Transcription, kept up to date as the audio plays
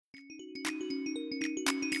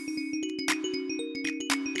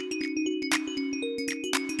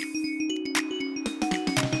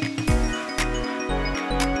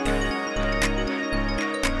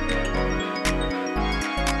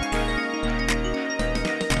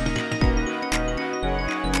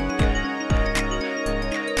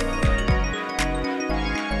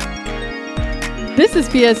This is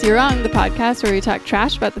P.S. You're Wrong, the podcast where we talk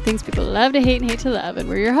trash about the things people love to hate and hate to love. And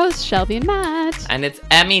we're your hosts, Shelby and Matt. And it's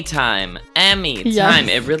Emmy time. Emmy time.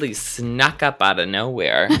 It really snuck up out of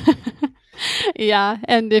nowhere. Yeah,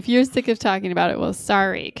 and if you're sick of talking about it, well,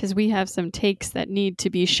 sorry, because we have some takes that need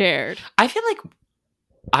to be shared. I feel like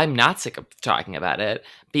I'm not sick of talking about it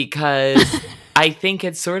because I think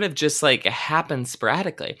it's sort of just like it happens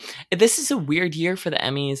sporadically. This is a weird year for the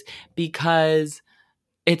Emmys because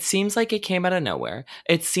it seems like it came out of nowhere.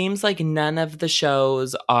 It seems like none of the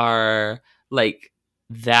shows are like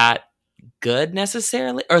that good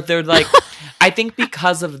necessarily, or they're like I think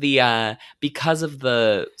because of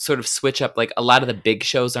the sort of switch up, like a lot of the big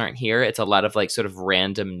shows aren't here. It's a lot of like sort of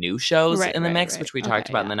random new shows in the mix, which we talked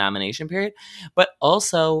about in the nomination period. But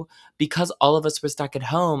also because all of us were stuck at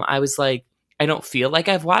home, I was like, I don't feel like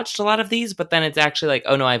I've watched a lot of these, but then it's actually like,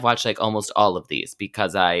 oh no, I've watched like almost all of these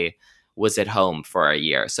because I was at home for a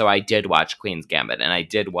year. So I did watch Queen's Gambit, and I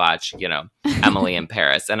did watch, Emily in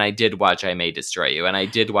Paris, and I did watch I May Destroy You, and I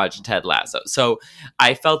did watch Ted Lasso. So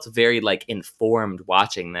I felt very like informed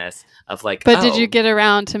watching this of like, But did you get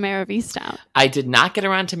around to Mare of Easttown? I did not get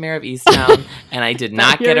around to Mare of Easttown, and I did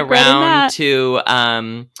not get around to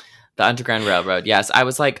the Underground Railroad. Yes, I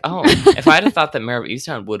was like, oh, if I'd have thought that Mare of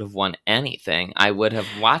Easttown would have won anything, I would have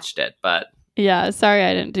watched it, but... Yeah, sorry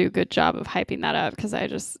I didn't do a good job of hyping that up, because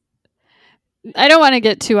I don't want to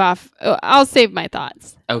get too off. I'll save my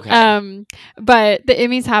thoughts. Okay. But the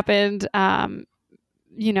Emmys happened,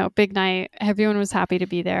 big night. Everyone was happy to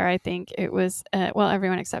be there. I think it was,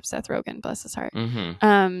 everyone except Seth Rogen, bless his heart.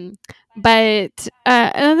 Mm-hmm. But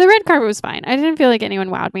the red carpet was fine. I didn't feel like anyone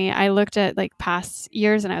wowed me. I looked at like past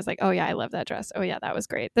years and I was like, oh yeah, I love that dress. Oh yeah, that was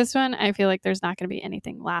great. This one, I feel like there's not going to be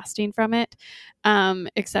anything lasting from it.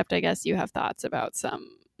 Except I guess you have thoughts about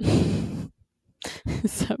some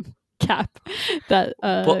cap that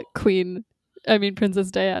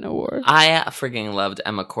Princess Diana wore. I freaking loved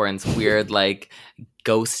Emma Corrin's weird like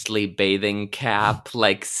ghostly bathing cap,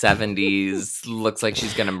 like 70s looks like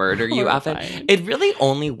she's gonna murder you outfit. It really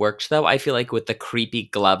only worked though, I feel like, with the creepy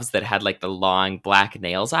gloves that had like the long black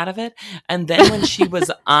nails out of it. And then when she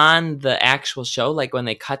was on the actual show, like when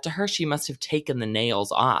they cut to her, she must have taken the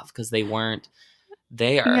nails off because they weren't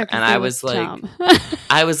there. And I was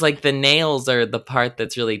like, the nails are the part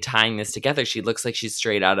that's really tying this together. She looks like she's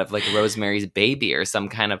straight out of like Rosemary's Baby or some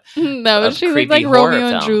kind of she looked like Romeo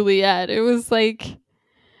and Juliet. It was like,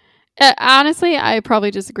 honestly, I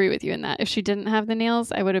probably disagree with you in that. If she didn't have the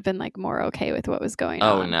nails, I would have been like more okay with what was going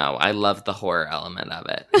on. Oh no, I love the horror element of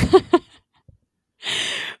it.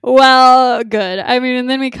 Well, good. And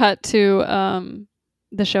then we cut to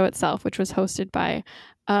the show itself, which was hosted by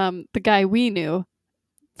the guy we knew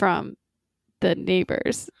from The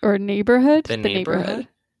Neighbors or Neighborhood. The Neighborhood.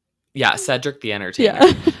 Yeah, Cedric the Entertainer.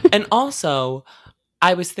 Yeah. And also,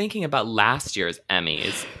 I was thinking about last year's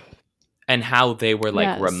Emmys and how they were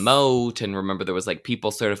like remote, and remember there was like people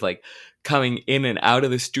sort of like coming in and out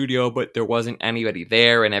of the studio, but there wasn't anybody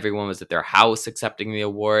there and everyone was at their house accepting the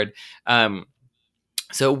award.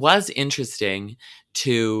 So it was interesting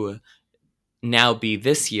to now be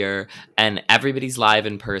this year and everybody's live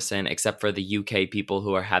in person except for the UK people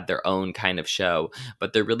who had their own kind of show,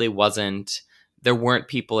 but there weren't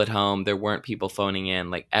people at home, there weren't people phoning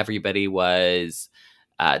in, like everybody was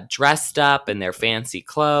dressed up in their fancy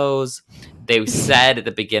clothes. They said at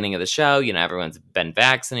the beginning of the show, everyone's been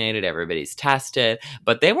vaccinated, everybody's tested,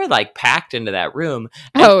 but they were like packed into that room.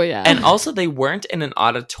 And also they weren't in an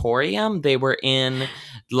auditorium, they were in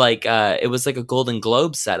like it was like a Golden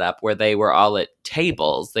Globe setup where they were all at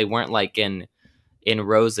tables. They weren't like in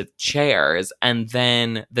rows of chairs, and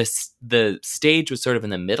then the stage was sort of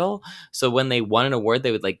in the middle, so when they won an award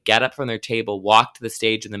they would like get up from their table, walk to the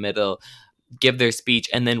stage in the middle, give their speech,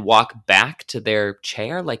 and then walk back to their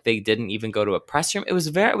chair like they didn't even go to a press room. It was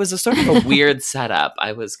a sort of a weird setup.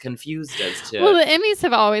 I was confused as to... Well, the Emmys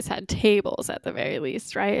have always had tables at the very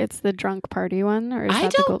least, right? It's the drunk party one, or is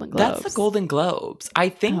that the Golden Globes? That's the Golden Globes. I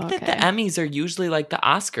think that the Emmys are usually like the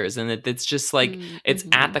Oscars, and that it's just like it's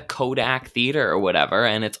at the Kodak Theater or whatever,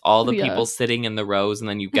 and it's all the people sitting in the rows, and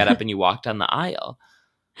then you get up and you walk down the aisle.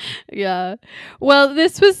 Yeah. Well,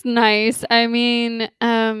 this was nice. Overall,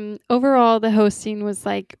 the hosting was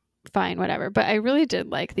like fine, whatever. But I really did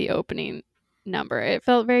like the opening number. It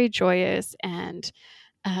felt very joyous and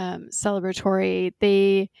celebratory.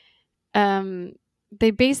 They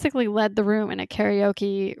basically led the room in a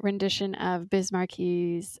karaoke rendition of Biz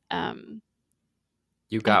Marquis's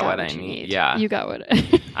You got what I need. Yeah. You got what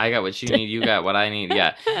I got what you need. You got what I need.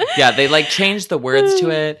 Yeah. Yeah. They like changed the words to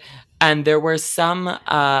it. And there were some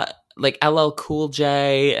like LL Cool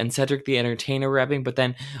J and Cedric the Entertainer rapping, but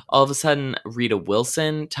then all of a sudden Rita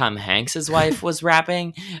Wilson, Tom Hanks's wife, was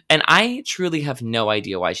rapping, and I truly have no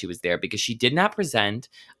idea why she was there because she did not present.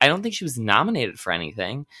 I don't think she was nominated for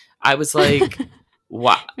anything. I was like,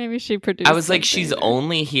 what? Maybe she produced. I was like, she's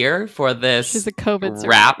only here for this she's a COVID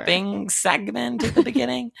rapping segment at the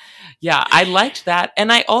beginning. Yeah, I liked that,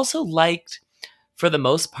 and I also liked, for the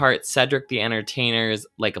most part, Cedric the Entertainer's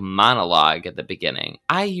like monologue at the beginning.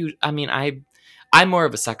 I'm more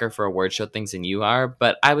of a sucker for award show things than you are,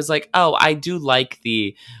 but I was like, oh, I do like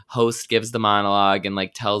the host gives the monologue and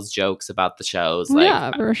like tells jokes about the shows. Like,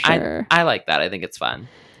 yeah, for sure. I like that. I think it's fun.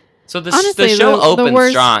 So honestly, the show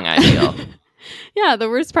opens strong, I feel. Yeah, the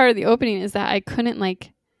worst part of the opening is that I couldn't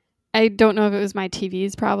like, I don't know if it was my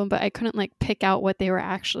TV's problem, but I couldn't like pick out what they were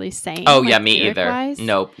actually saying. Oh yeah, me either.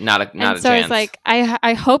 Nope, not a chance. So I was like,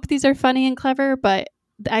 I hope these are funny and clever, but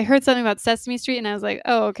I heard something about Sesame Street, and I was like,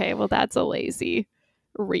 oh, okay, well that's a lazy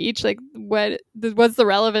reach. Like, what's the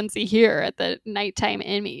relevancy here at the nighttime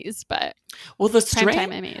Emmys? But well,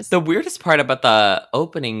 the weirdest part about the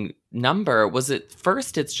opening number was at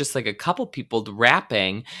first it's just like a couple people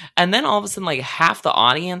rapping, and then all of a sudden like half the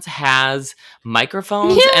audience has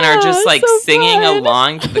microphones and are just like singing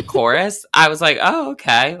along to the chorus. I was like, oh,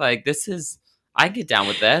 okay, like I get down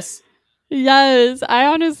with this. Yes,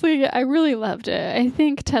 I really loved it. I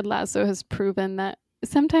think Ted Lasso has proven that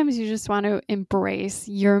sometimes you just want to embrace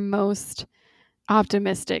your most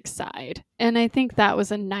optimistic side. And I think that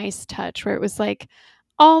was a nice touch where it was like,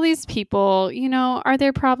 all these people, are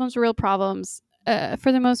their problems real problems?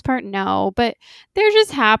 For the most part, no, but they're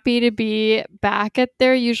just happy to be back at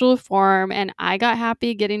their usual form. And I got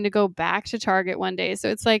happy getting to go back to Target one day. So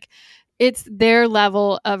it's like, it's their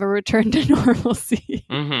level of a return to normalcy.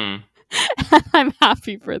 Mm-hmm. I'm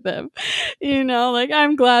happy for them. Like,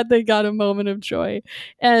 I'm glad they got a moment of joy,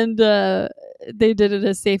 and they did it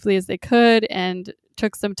as safely as they could and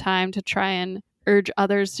took some time to try and urge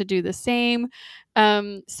others to do the same.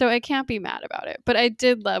 So I can't be mad about it. But I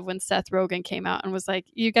did love when Seth Rogen came out and was like,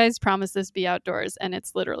 you guys promised this be outdoors, and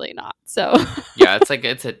it's literally not. So yeah, it's like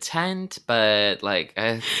it's a tent, but like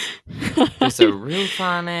there's a roof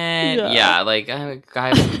on it. Yeah, like I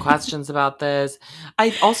have some questions about this.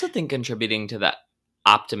 I also think contributing to that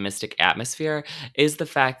optimistic atmosphere is the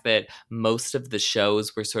fact that most of the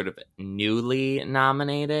shows were sort of newly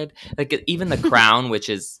nominated. Like even The Crown, which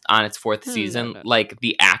is on its 4th season, like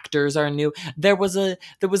the actors are new. There was an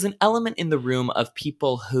element in the room of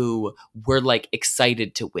people who were like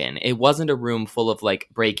excited to win. It wasn't a room full of like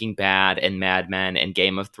Breaking Bad and Mad Men and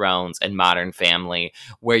Game of Thrones and Modern Family,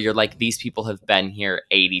 where you're like, these people have been here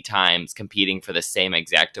 80 times competing for the same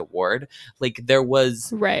exact award. Like there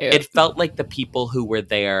was, it felt like the people who were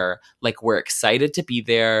there like were excited to be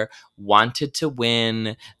there, wanted to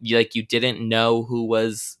win. You didn't know who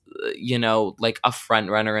was like a front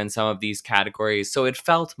runner in some of these categories, so it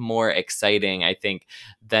felt more exciting, I think,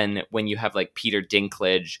 than when you have like Peter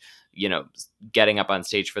Dinklage getting up on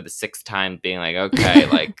stage for the 6th time being like, okay,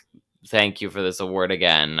 like thank you for this award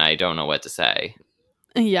again, I don't know what to say.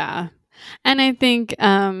 Yeah. And I think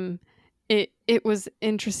it was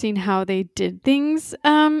interesting how they did things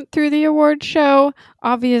through the award show.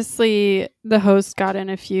 Obviously, the host got in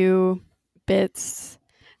a few bits.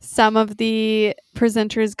 Some of the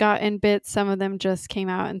presenters got in bits. Some of them just came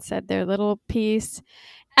out and said their little piece.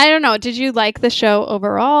 I don't know. Did you like the show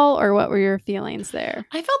overall, or what were your feelings there?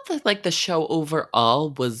 I felt like the show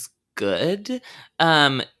overall was good.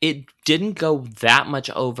 It didn't go that much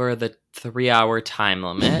over the 3-hour time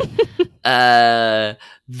limit. Good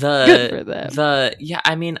for them. Yeah,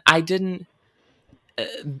 I mean, I didn't.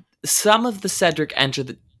 Some of the Cedric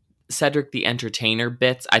the Entertainer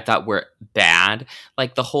bits I thought were bad,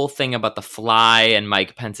 like the whole thing about the fly and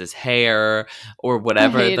Mike Pence's hair or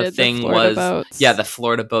whatever the thing was. Boats. Yeah, the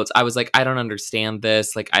Florida boats. I was like, I don't understand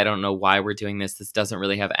this. Like, I don't know why we're doing this. This doesn't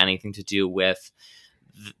really have anything to do with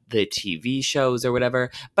the TV shows or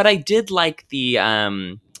whatever. But I did like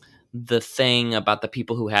the thing about the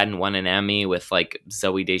people who hadn't won an Emmy with like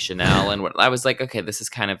Zooey Deschanel, and I was like, okay, this is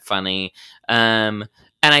kind of funny. And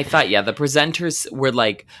I thought, yeah, the presenters were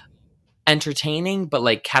like entertaining, but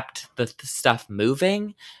like kept the stuff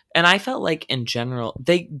moving. And I felt like in general,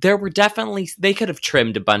 they could have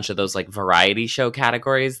trimmed a bunch of those like variety show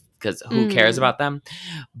categories, because who cares about them?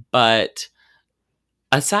 But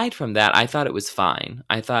aside from that, I thought it was fine.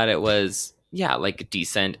 I thought it was, yeah, like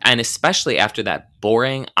decent. And especially after that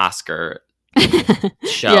boring Oscar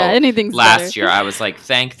show last year, I was like,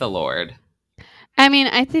 thank the Lord. I mean,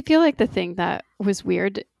 I feel like the thing that was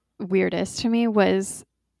weirdest to me was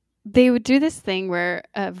they would do this thing where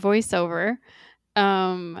a voiceover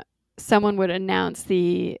someone would announce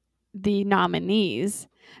the nominees,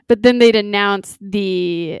 but then they'd announce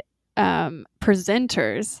the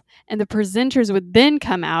presenters, and the presenters would then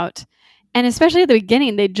come out, and especially at the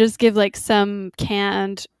beginning they'd just give like some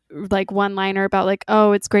canned like one-liner about like,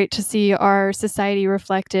 oh, it's great to see our society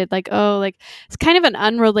reflected, like, oh, like it's kind of an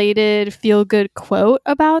unrelated feel-good quote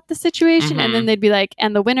about the situation. And then they'd be like,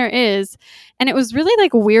 and the winner is, and it was really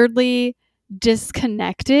like weirdly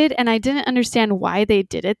disconnected, and I didn't understand why they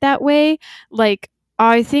did it that way. Like,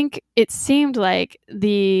 I think it seemed like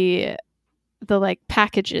the like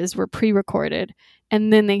packages were pre-recorded,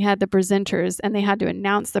 and then they had the presenters and they had to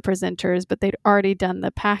announce the presenters, but they'd already done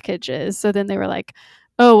the packages. So then they were like,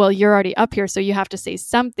 oh, well, you're already up here, so you have to say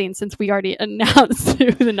something since we already announced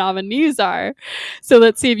who the nominees are. So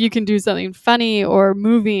let's see if you can do something funny or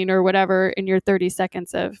moving or whatever in your 30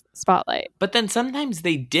 seconds of spotlight. But then sometimes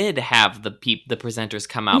they did have the presenters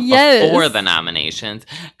come out before the nominations.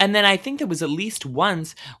 And then I think there was at least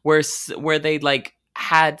once where they like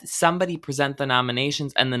had somebody present the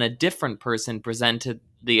nominations and then a different person presented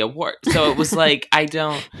the award. So it was like,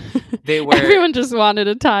 everyone just wanted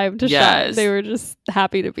a time to shine. They were just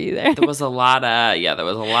happy to be there. There was a lot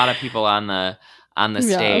of people on the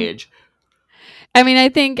stage. I mean, I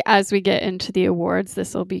think as we get into the awards,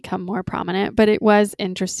 this will become more prominent, but it was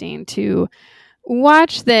interesting to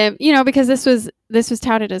watch them, because this was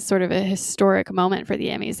touted as sort of a historic moment for the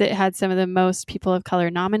Emmys. It had some of the most people of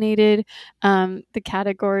color nominated. The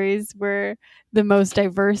categories were the most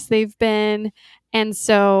diverse they've been. And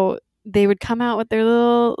so they would come out with their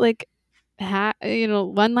little like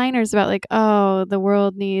one-liners about like, oh, the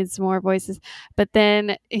world needs more voices. But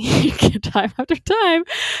then time after time,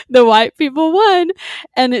 the white people won,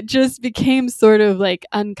 and it just became sort of like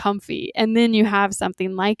uncomfy. And then you have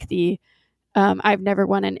something like the I've never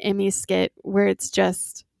won an Emmy skit where it's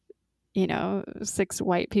just, 6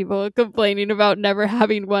 white people complaining about never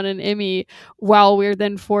having won an Emmy, while we're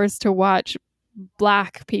then forced to watch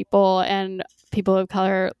Black people and people of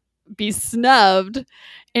color be snubbed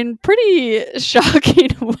in pretty shocking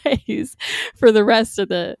ways for the rest of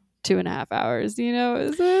the 2.5 hours. It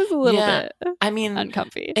was a little bit,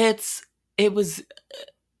 uncomfy. It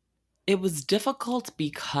was difficult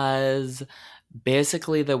because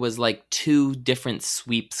basically there was like 2 different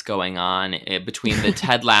sweeps going on between the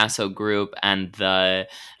Ted Lasso group and the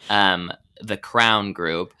Crown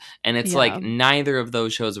group, and it's like neither of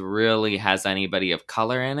those shows really has anybody of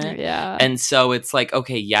color in it. And so it's like,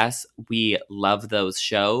 okay, yes, we love those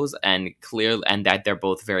shows and that they're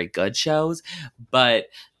both very good shows, but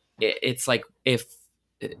it's like, if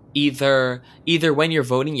either when you're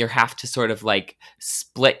voting you have to sort of like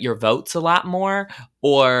split your votes a lot more,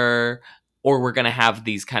 or we're going to have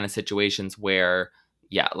these kind of situations where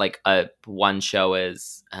like one show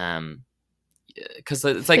is because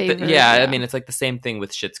it's like it's like the same thing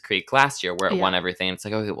with Schitt's Creek last year where it won everything. It's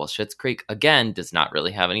like, okay, well, Schitt's Creek again does not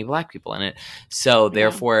really have any Black people in it, so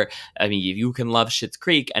therefore, you can love Schitt's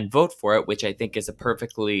Creek and vote for it, which I think is a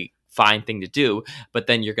perfectly fine thing to do, but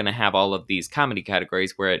then you're going to have all of these comedy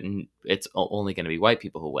categories where it's only going to be white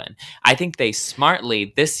people who win. I think they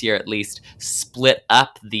smartly this year at least split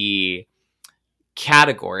up the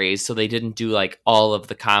categories, so they didn't do like all of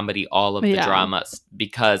the comedy, all of the dramas,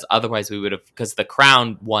 because otherwise we would have, because the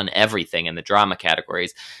Crown won everything in the drama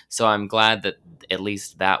categories. So I'm glad that at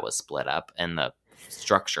least that was split up in the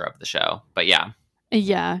structure of the show. But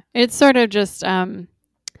it's sort of just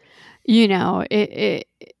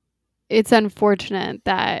it's unfortunate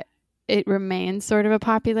that it remains sort of a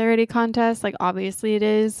popularity contest. Like, obviously it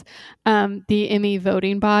is. The Emmy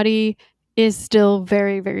voting body is still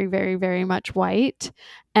very, very, very, very much white.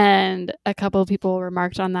 And a couple of people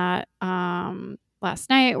remarked on that last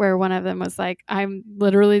night, where one of them was like, I'm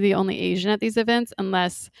literally the only Asian at these events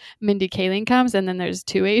unless Mindy Kaling comes, and then there's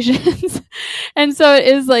 2 Asians. And so it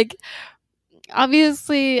is like,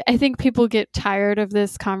 obviously, I think people get tired of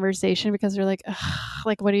this conversation because they're like,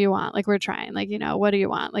 like, what do you want? Like, we're trying, like, what do you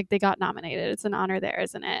want? Like, they got nominated. It's an honor there,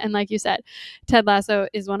 isn't it? And like you said, Ted Lasso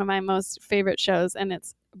is one of my most favorite shows, and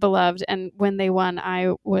it's beloved. And when they won,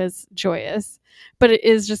 I was joyous. But it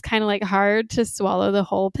is just kind of like hard to swallow the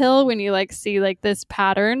whole pill when you like see like this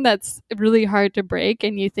pattern that's really hard to break.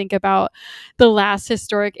 And you think about the last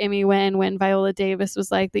historic Emmy win when Viola Davis was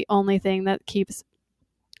like, the only thing that keeps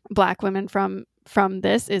Black women from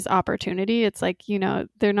this is opportunity. It's like,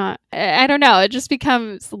 they're not, I don't know, it just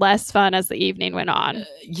becomes less fun as the evening went on.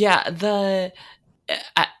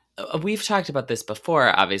 we've talked about this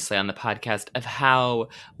before, obviously, on the podcast, of how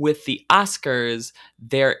with the Oscars,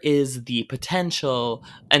 there is the potential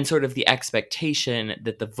and sort of the expectation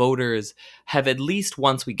that the voters have, at least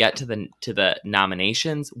once we get to the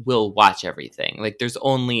nominations, will watch everything. Like, there's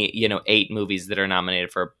only, 8 movies that are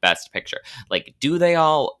nominated for Best Picture. Like, do they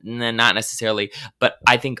all? Not necessarily, but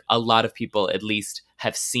I think a lot of people at least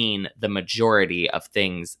have seen the majority of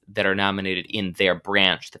things that are nominated in their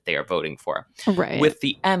branch that they are voting for. Right. With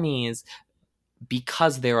the Emmys,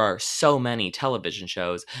 because there are so many television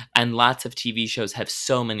shows and lots of TV shows have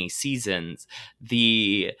so many seasons,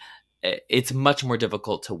 it's much more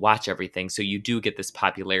difficult to watch everything. So you do get this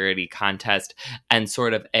popularity contest and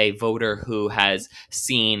sort of a voter who has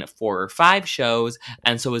seen 4 or 5 shows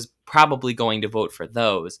and so is probably going to vote for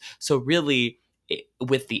those. So really,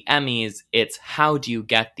 with the Emmys, it's how do you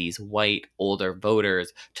get these white older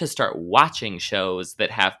voters to start watching shows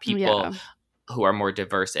that have people who are more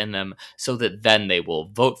diverse in them, so that then they will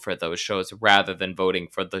vote for those shows rather than voting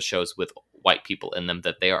for the shows with white people in them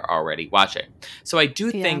that they are already watching. So I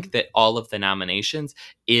do think that all of the nominations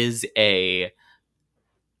is a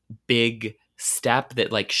big step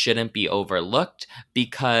that like shouldn't be overlooked,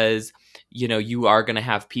 because you are going to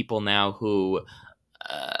have people now who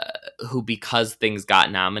because things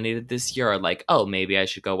got nominated this year are like, oh, maybe I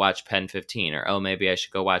should go watch Pen 15, or oh, maybe I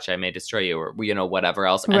should go watch I May Destroy You, or whatever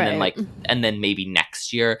else. And then maybe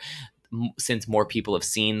next year, since more people have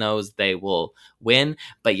seen those, they will win.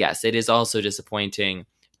 But yes, it is also disappointing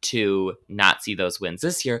to not see those wins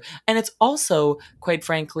this year. And it's also, quite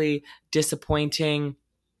frankly, disappointing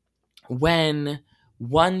when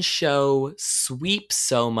one show sweeps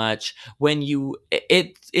so much, when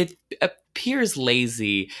it appears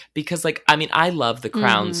lazy, because I love The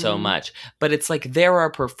Crown so much, but it's like there are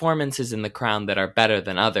performances in The Crown that are better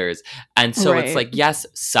than others, and so it's like, yes,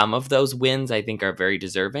 some of those wins I think are very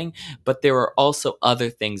deserving, but there are also other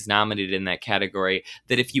things nominated in that category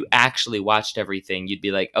that if you actually watched everything, you'd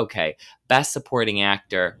be like, okay, Best Supporting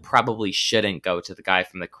Actor probably shouldn't go to the guy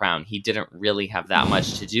from The Crown. He didn't really have that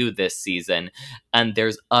much to do this season. And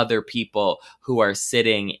there's other people who are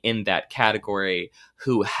sitting in that category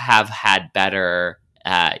who have had better,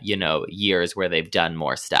 years where they've done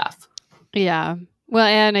more stuff. Yeah. Well,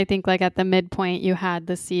 and I think at the midpoint, you had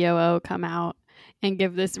the COO come out and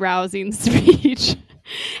give this rousing speech.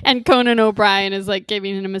 And Conan O'Brien is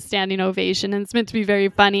giving him a standing ovation, and it's meant to be very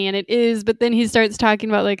funny, and it is. But then he starts talking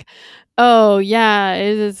about oh yeah,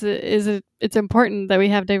 it's important that we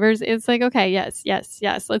have diversity. It's okay, yes,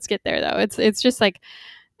 let's get there though. It's just like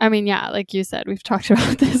you said, we've talked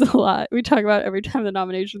about this a lot. We talk about it every time the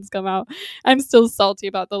nominations come out. I'm still salty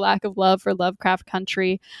about the lack of love for Lovecraft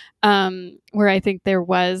Country, where I think there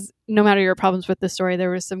was, no matter your problems with the story,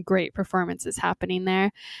 there was some great performances happening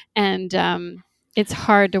there, and it's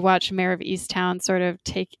hard to watch Mare of Easttown sort of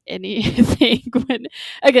take anything when,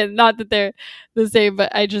 again, not that they're the same,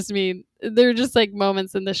 but I just mean, there are just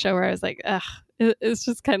moments in the show where I was like, ugh, it's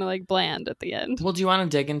just kind of bland at the end. Well, do you want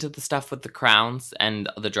to dig into the stuff with the crowns and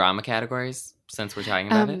the drama categories, since we're talking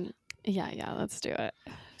about it? Yeah, let's do it.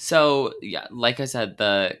 So, yeah, like I said,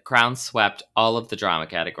 the Crown swept all of the drama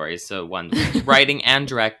categories. So one, writing and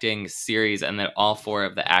directing, series, and then all 4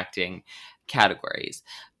 of the acting categories.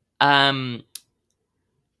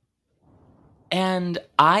 And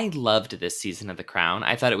I loved this season of The Crown.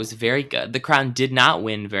 I thought it was very good. The Crown did not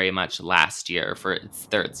win very much last year for its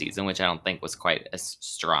 3rd season, which I don't think was quite as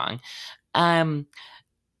strong. I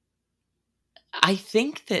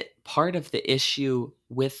think that part of the issue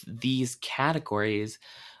with these categories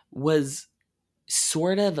was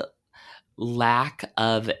sort of lack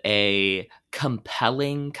of a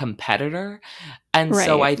compelling competitor. And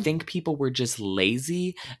so I think people were just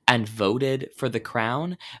lazy and voted for The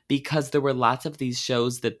Crown because there were lots of these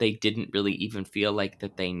shows that they didn't really even feel like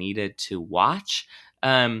that they needed to watch.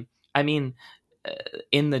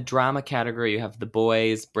 In the drama category, you have The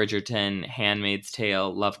Boys, Bridgerton, Handmaid's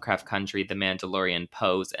Tale, Lovecraft Country, The Mandalorian,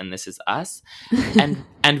 Pose, and This Is Us.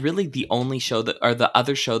 And really the only show the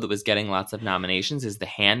other show that was getting lots of nominations is The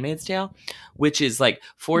Handmaid's Tale, which is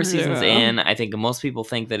 4 seasons in. I think most people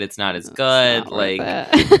think that it's not as good.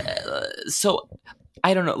 So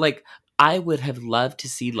I don't know. I would have loved to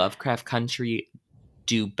see Lovecraft Country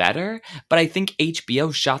do better, but I think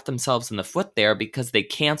HBO shot themselves in the foot there because they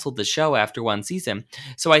canceled the show after 1 season.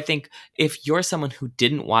 So I think if you're someone who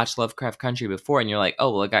didn't watch Lovecraft Country before and you're like,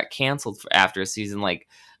 oh, well, it got canceled after a season,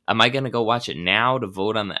 am I going to go watch it now to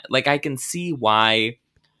vote on that? I can see why.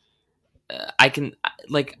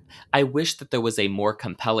 I wish that there was a more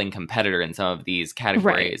compelling competitor in some of these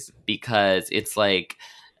categories, because it's The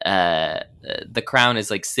Crown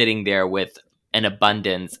is sitting there with an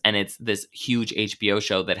abundance, and it's this huge HBO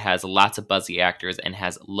show that has lots of buzzy actors and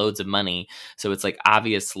has loads of money. So it's like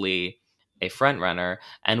obviously a front runner.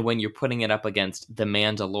 And when you're putting it up against The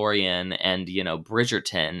Mandalorian and, you know,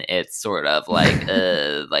 Bridgerton, it's sort of like,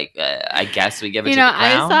 I guess we give it to the Crown.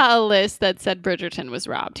 I saw a list that said Bridgerton was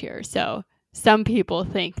robbed here. So some people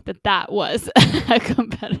think that was a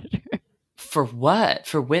competitor. For what?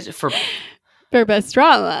 For which? For best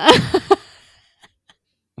drama.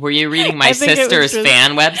 Were you reading my sister's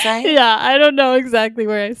fan website? Yeah, I don't know exactly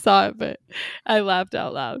where I saw it, but I laughed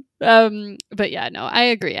out loud. But yeah, no, I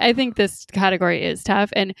agree. I think this category is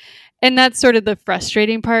tough, and that's sort of the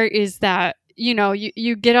frustrating part is that, you know,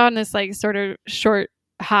 you get on this like sort of short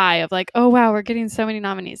high of like, oh wow, we're getting so many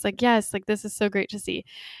nominees. Like, yes, like this is so great to see.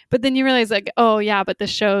 But then you realize like, oh yeah, but the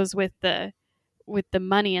shows with the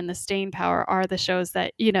money and the staying power are the shows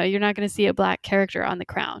that, you know, you're not going to see a Black character on The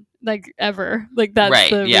Crown, like ever. Like that's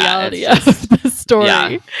the reality of the story.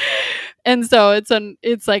 Yeah. And so it's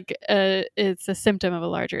a symptom of a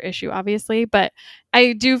larger issue, obviously. But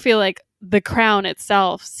I do feel like The Crown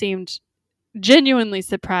itself seemed genuinely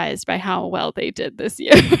surprised by how well they did this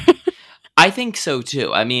year. I think so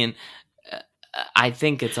too. I mean, I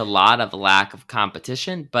think it's a lot of lack of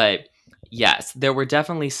competition, but yes, there were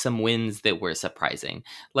definitely some wins that were surprising.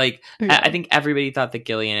 Like, yeah. I think everybody thought that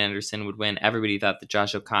Gillian Anderson would win. Everybody thought that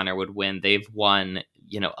Josh O'Connor would win. They've won,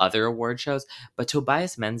 you know, other award shows. But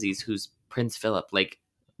Tobias Menzies, who's Prince Philip, like,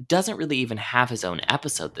 doesn't really even have his own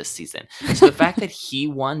episode this season. So the fact that he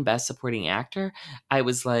won Best Supporting Actor, I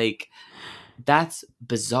was like, that's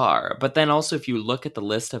bizarre. But then also, if you look at the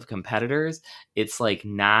list of competitors, it's like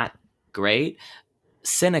not great.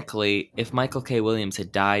 Cynically, if Michael K. Williams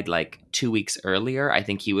had died like 2 weeks earlier, I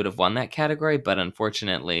think he would have won that category. But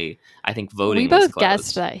unfortunately, I think voting was closed. We both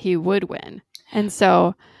guessed that he would win, and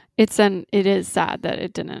so it is sad that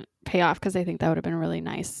it didn't pay off, because I think that would have been a really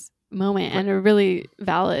nice moment and a really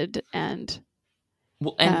valid and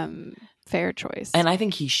fair choice. And I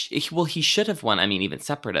think he should have won. I mean, even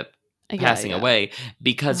separate of passing away,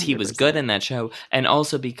 because 100%. He was good in that show, and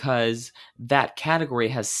also because that category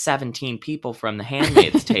has 17 people from The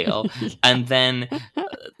Handmaid's Tale, and then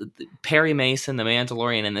Perry Mason, The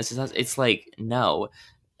Mandalorian, and This Is Us. It's like, no,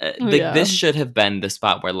 this should have been the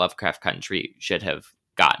spot where Lovecraft Country should have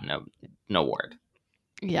gotten an award.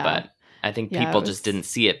 Yeah, but I think people just didn't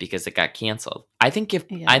see it because it got canceled. I think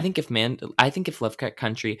if Lovecraft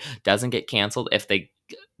Country doesn't get canceled, if they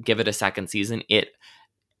give it a second season, it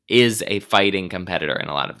is a fighting competitor in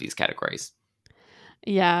a lot of these categories.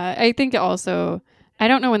 Yeah, I think also, I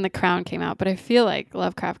don't know when The Crown came out, but I feel like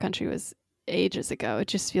Lovecraft Country was ages ago. It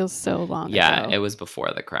just feels so long ago. Yeah, it was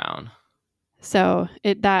before The Crown. So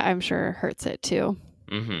that I'm sure hurts it too.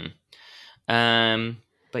 Mm-hmm.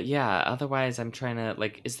 But yeah, otherwise I'm trying to,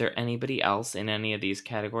 like, is there anybody else in any of these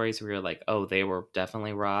categories where you're like, oh, they were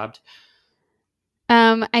definitely robbed?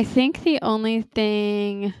 I think the only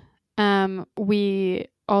thing we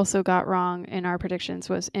also got wrong in our predictions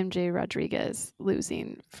was MJ Rodriguez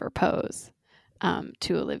losing for Pose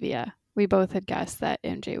to Olivia. We both had guessed that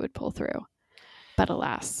MJ would pull through, but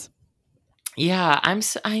alas. Yeah, I'm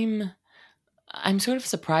sort of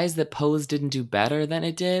surprised that Pose didn't do better than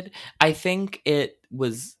it did. I think it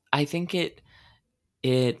was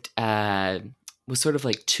sort of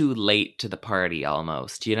like too late to the party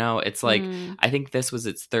almost, you know? It's like, I think this was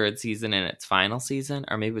its third season and its final season,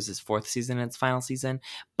 or maybe it was its fourth season and its final season.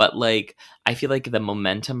 But like, I feel like the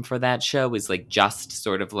momentum for that show is like just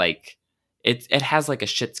sort of like, it has like a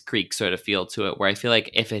Schitt's Creek sort of feel to it, where I feel like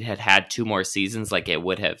if it had had 2 more seasons, like it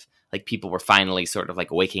would have, like people were finally sort of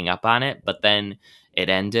like waking up on it, but then it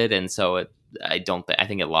ended. And so I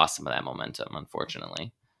think it lost some of that momentum,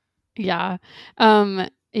 unfortunately. Yeah.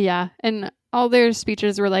 Yeah. And all their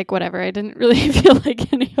speeches were like, whatever. I didn't really feel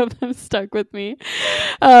like any of them stuck with me.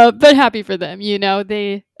 But happy for them. You know,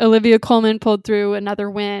 Olivia Colman pulled through another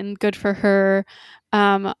win. Good for her.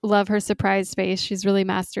 Love her surprise face. She's really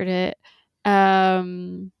mastered it.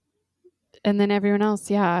 And then everyone else.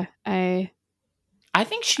 Yeah. I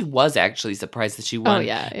think she was actually surprised that she won. Oh,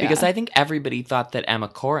 yeah. Because I think everybody thought that Emma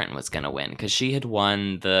Corrin was going to win, because she had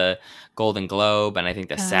won the Golden Globe and I think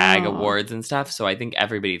the SAG Awards and stuff. So I think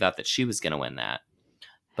everybody thought that she was going to win that.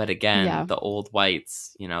 But again, the old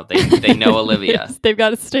whites, you know, they know Olivia. They've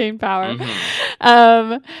got a staying power.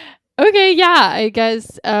 Mm-hmm. Okay, yeah, I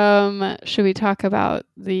guess, should we talk about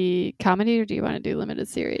the comedy, or do you want to do limited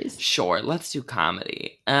series? Sure, let's do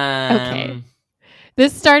comedy. Okay.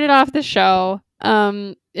 This started off the show.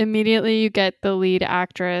 Immediately you get the lead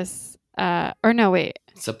actress,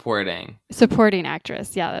 supporting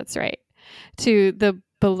actress. Yeah, that's right. To the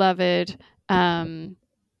beloved,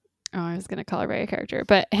 Oh, I was going to call her by a character,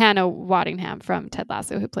 but Hannah Waddingham from Ted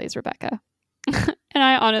Lasso, who plays Rebecca. And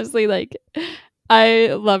I honestly,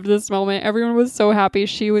 I loved this moment. Everyone was so happy.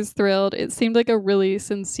 She was thrilled. It seemed like a really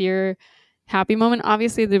sincere, happy moment.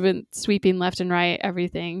 Obviously, they've been sweeping left and right,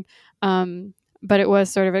 everything. But it was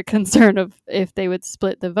sort of a concern of if they would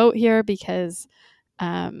split the vote here because...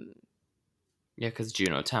 because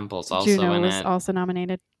Juno Temple's also in it. Also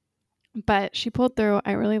nominated. But she pulled through.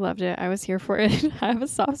 I really loved it. I was here for it. I have a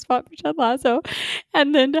soft spot for Ted Lasso.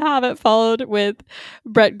 And then to have it followed with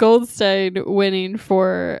Brett Goldstein winning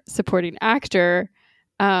for supporting actor,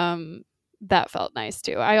 that felt nice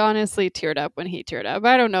too. I honestly teared up when he teared up.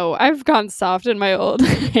 I don't know. I've gone soft in my old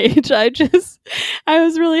age. I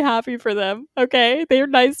was really happy for them. Okay. They're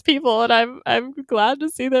nice people and I'm glad to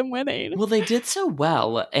see them winning. Well, they did so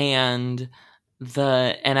well. And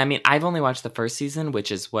I mean, I've only watched the first season,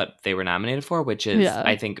 which is what they were nominated for, which is,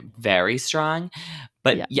 I think, very strong.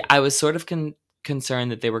 But I was sort of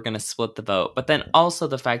concerned that they were going to split the vote. But then also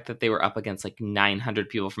the fact that they were up against 900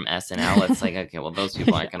 people from SNL, it's like, okay, well, those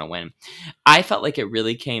people aren't going to win. I felt like it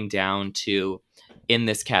really came down to, in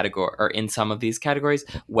this category, or in some of these categories,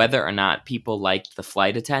 whether or not people liked the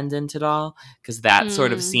flight attendant at all, because that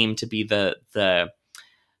sort of seemed to be the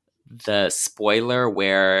spoiler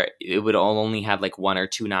where it would only have 1 or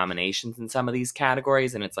 2 nominations in some of these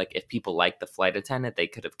categories. And it's like, if people like the flight attendant, they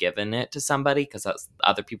could have given it to somebody because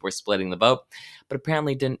other people were splitting the vote. But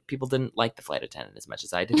apparently people didn't like the flight attendant as much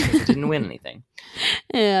as I did because it didn't win anything.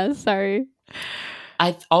 Yeah, sorry.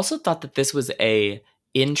 I also thought that this was a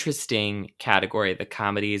interesting category, the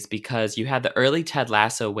comedies, because you had the early Ted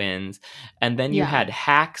Lasso wins, and then you had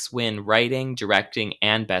Hacks win writing, directing,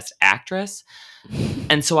 and Best Actress.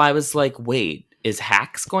 And so I was like, wait, is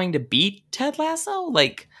Hacks going to beat Ted Lasso?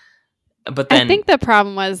 But then... I think the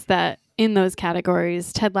problem was that in those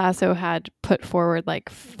categories, Ted Lasso had put forward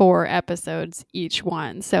 4 episodes each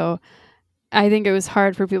one. So I think it was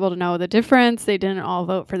hard for people to know the difference. They didn't all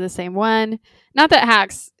vote for the same one. Not that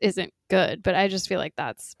Hacks isn't good, but I just feel like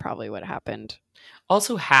that's probably what happened.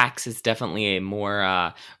 Also, Hacks is definitely a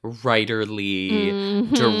more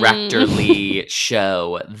writerly, directorly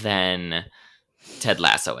show than Ted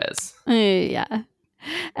Lasso is. Yeah,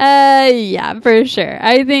 for sure.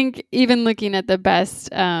 I think even looking at the best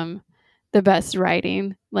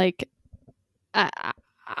writing,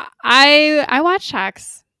 I watched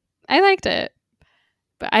Hacks. I liked it,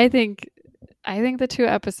 but I think the 2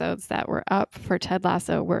 episodes that were up for Ted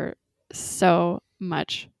Lasso were so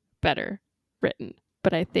much better written.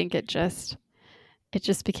 But I think it just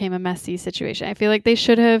became a messy situation. I feel like they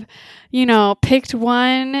should have, picked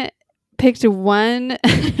one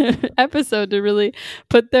episode to really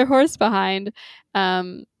put their horse behind.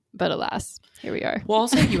 But alas, here we are. Well,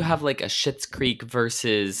 also you have a Schitt's Creek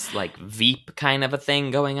versus Veep kind of a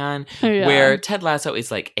thing going on, where Ted Lasso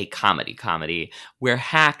is a comedy, where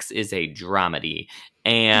Hacks is a dramedy.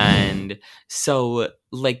 And so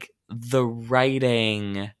the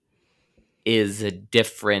writing is a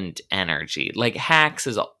different energy. Hacks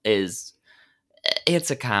is it's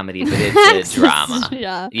a comedy, but it's a drama.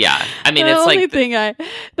 Yeah. I mean,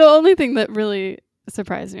 the only thing that really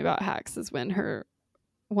surprised me about Hacks is when her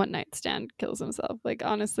one night stand kills himself.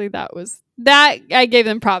 Honestly, that I gave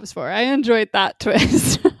them props for. I enjoyed that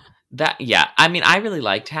twist. I mean, I really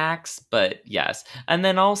liked Hacks, but yes. And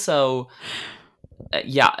then also,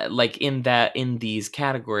 in these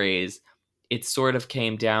categories, it sort of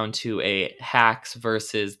came down to a Hacks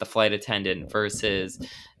versus the flight attendant versus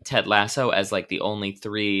Ted Lasso as the only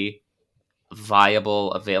 3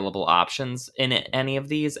 viable available options in any of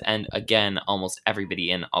these. And again, almost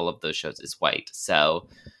everybody in all of those shows is white. So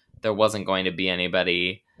there wasn't going to be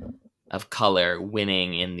anybody of color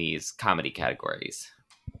winning in these comedy categories.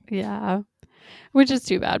 Yeah, which is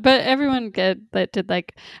too bad. But everyone did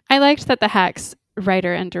I liked that the Hacks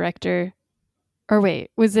writer and director... Or wait,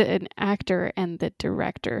 was it an actor and the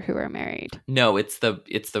director who are married? No, it's the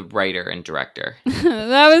writer and director.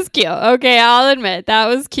 That was cute. Okay, I'll admit that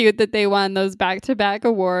was cute that they won those back-to-back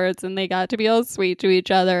awards and they got to be all sweet to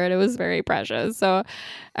each other and it was very precious. So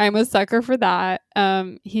I'm a sucker for that.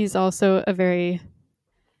 He's also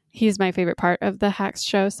he's my favorite part of the Hacks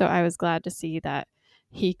show, so I was glad to see that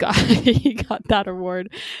he got that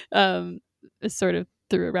award sort of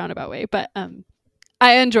through a roundabout way. But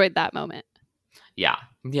I enjoyed that moment. Yeah.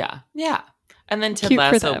 And then Ted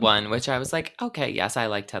Lasso won, which I was like, okay, yes, I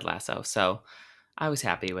like Ted Lasso. So I was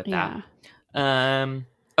happy with that.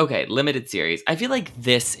 Okay, limited series. I feel like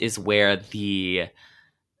this is where the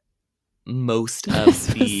most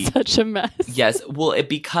of the... such a mess. Yes, well,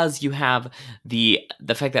 because you have the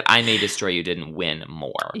fact that I May Destroy You didn't win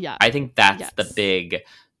more. Yeah. I think that's the big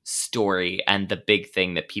story and the big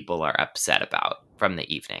thing that people are upset about from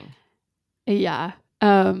the evening. Yeah.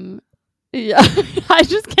 Yeah. I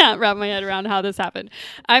just can't wrap my head around how this happened.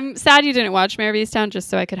 I'm sad you didn't watch Mayor of Easttown just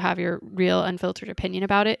so I could have your real unfiltered opinion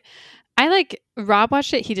about it. Rob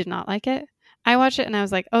watched it. He did not like it. I watched it and I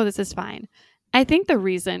was like, oh, this is fine. I think the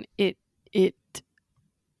reason it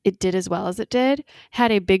did as well as it did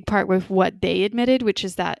had a big part with what they admitted, which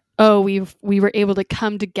is that, we were able to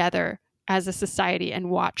come together as a society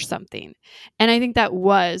and watch something. And I think that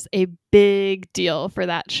was a big deal for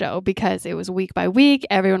that show because it was week by week.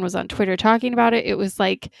 Everyone was on Twitter talking about it. It was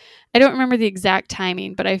like, I don't remember the exact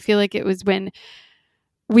timing, but I feel like it was when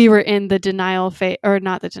we were in the denial phase, or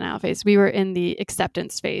not the denial phase. We were in the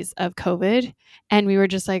acceptance phase of COVID. And we were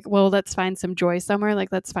just like, well, let's find some joy somewhere.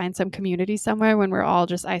 Like, let's find some community somewhere when we're all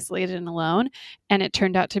just isolated and alone. And it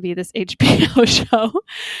turned out to be this HBO show,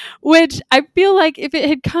 which I feel like if it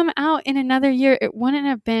had come out in another year, it wouldn't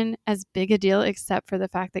have been as big a deal, except for the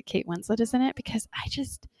fact that Kate Winslet is in it, because I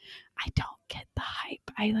don't get the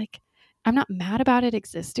hype. I'm not mad about it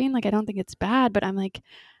existing. Like, I don't think it's bad, but I'm like,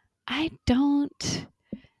 I don't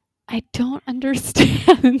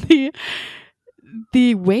understand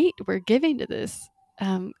the weight we're giving to this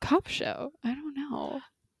cop show. I don't know.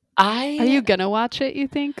 Are you gonna watch it, you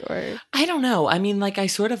think? Or I don't know. I mean, like, I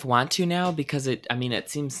sort of want to now because it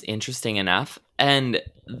seems interesting enough. And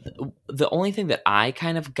the only thing that I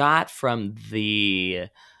kind of got from the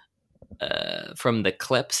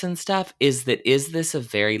clips and stuff is this a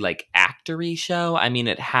very like actory show? I mean,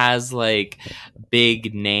 it has like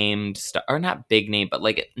big named or not big name, but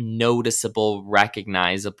like noticeable,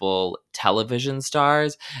 recognizable television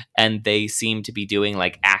stars, and they seem to be doing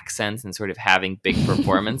like accents and sort of having big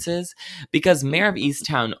performances. Because Mayor of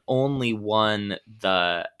Easttown only won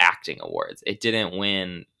the acting awards; it didn't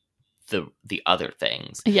win the other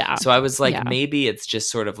things. Yeah. So I was like, maybe it's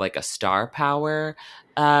just sort of like a star power.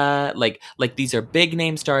 Like these are big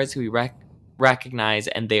name stars who we recognize,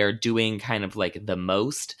 and they are doing kind of like the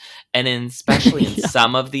most. And especially in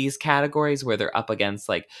some of these categories where they're up against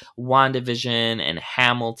like WandaVision and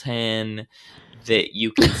Hamilton, that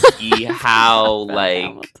you can see how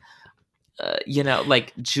like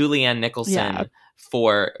like Julianne Nicholson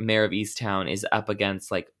for Mayor of Easttown is up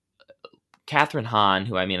against like Catherine Hahn,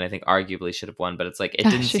 who I think arguably should have won, but it's like it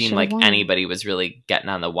didn't seem like anybody was really getting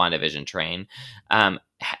on the WandaVision train.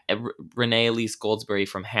 Renee Elise Goldsberry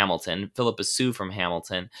from Hamilton, Philippa Sue from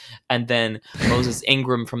Hamilton, and then Moses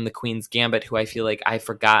Ingram from The Queen's Gambit, who I feel like I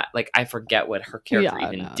forget what her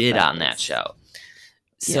character did on that show.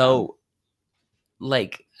 So,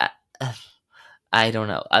 like, I don't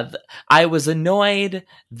know. I was annoyed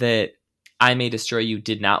that I May Destroy You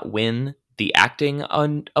did not win the acting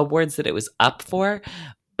on awards that it was up for,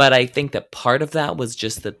 but I think that part of that was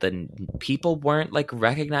just that the people weren't like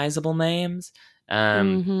recognizable names.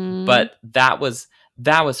 But that was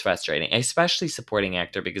frustrating, especially supporting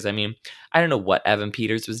actor, because I don't know what Evan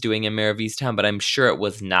Peters was doing in Mayor of Easttown, but I'm sure it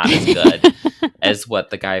was not as good as what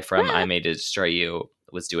the guy from I May Destroy You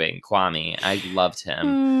was doing, Kwame. I loved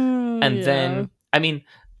him. And then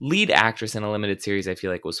lead actress in a limited series, I feel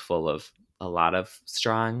like was full of a lot of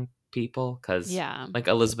strong people, because like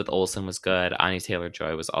Elizabeth Olsen was good, Anya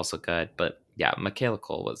Taylor-Joy was also good, but Michaela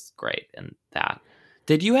Cole was great in that.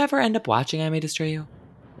 Did you ever end up watching I May Destroy You?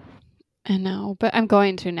 I know, but I'm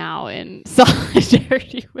going to now in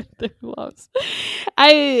solidarity with the loves.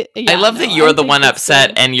 I love that you're the one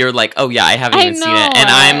upset and you're like, oh yeah, I haven't even seen it, and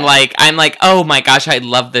I'm like, oh my gosh, I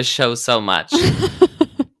love this show so much.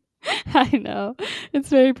 I know, it's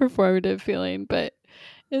very performative feeling, but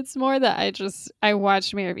it's more that I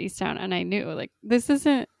watched Mayor of Easttown and I knew like this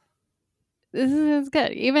isn't as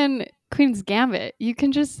good. Even Queen's Gambit, you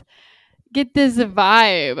can just get this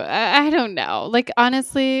vibe. I don't know. Like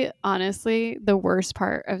honestly, the worst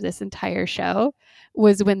part of this entire show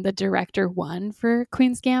was when the director won for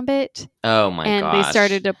Queen's Gambit. Oh my god! And they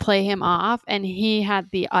started to play him off, and he had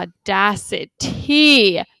the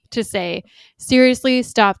audacity to say, "Seriously,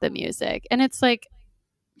 stop the music." And it's like.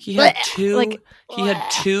 He had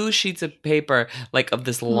two sheets of paper like of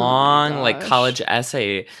this long like college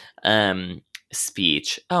essay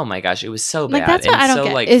speech. Oh my gosh, it was so bad. Like that's what I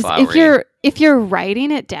don't get. Is if you're writing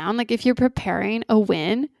it down, like if you're preparing a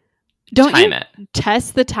win, don't time you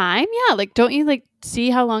test the time? Yeah, like don't you like see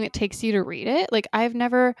how long it takes you to read it. Like I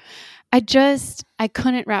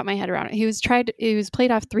couldn't wrap my head around it. He was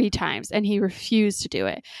played off 3 times and he refused to do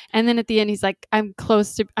it. And then at the end, he's like, I'm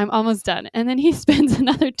almost done. And then he spends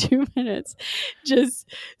another 2 minutes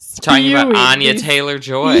just talking about Anya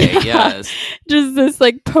Taylor-Joy. Yes. Just this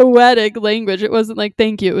like poetic language. It wasn't like,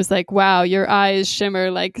 thank you. It was like, wow, your eyes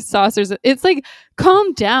shimmer like saucers. It's like,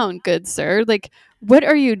 calm down, good sir. Like, what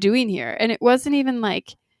are you doing here? And it wasn't even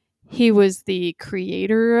like he was the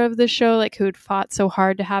creator of the show, like who had fought so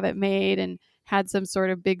hard to have it made and had some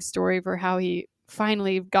sort of big story for how he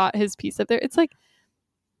finally got his piece up there. It's like,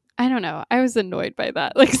 I don't know. I was annoyed by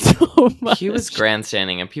that like so much. He was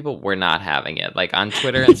grandstanding and people were not having it. Like on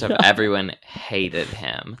Twitter and stuff, everyone hated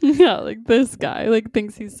him. Yeah, like this guy like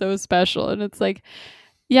thinks he's so special. And it's like,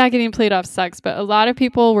 yeah, getting played off sucks, but a lot of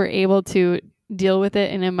people were able to deal with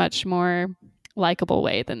it in a much more likable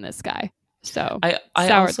way than this guy. So I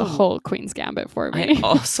soured also, the whole Queen's Gambit for me. I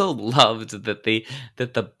also loved that the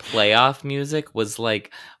playoff music was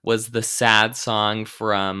the sad song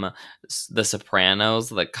from The Sopranos,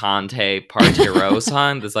 the Conte Partiro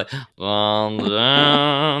song. That's like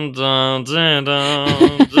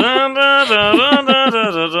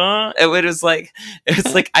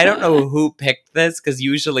it's like I don't know who picked this because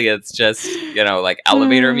usually it's just like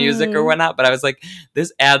elevator music or whatnot. But I was like,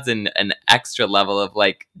 this adds an extra level of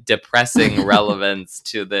like depressing relevance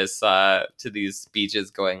to this to these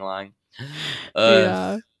speeches going along.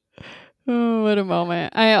 Yeah. Oh, what a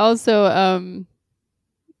moment. I also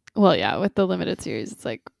with the limited series, it's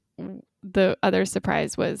like the other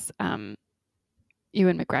surprise was Ewan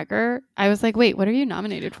McGregor. I was like, wait, what are you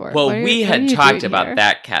nominated for? Well, we had talked about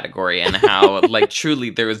that category and how like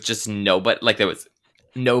truly there was just nobody, like there was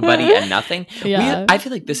nobody and nothing. Yeah. I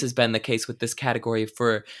feel like this has been the case with this category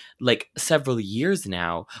for like several years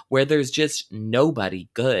now, where there's just nobody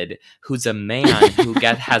good who's a man who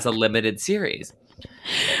has a limited series.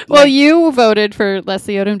 Well, you voted for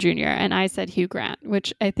Leslie Odom Jr. and I said Hugh Grant,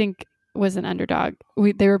 which I think was an underdog.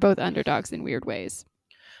 They were both underdogs in weird ways.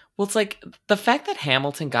 Well, it's like the fact that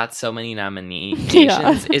Hamilton got so many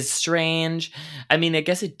nominations is strange. I mean, I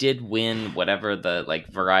guess it did win whatever the like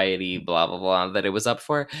variety blah blah blah that it was up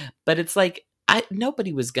for, but it's like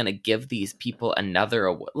nobody was gonna give these people another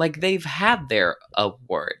award. Like they've had their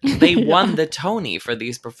award. They won the Tony for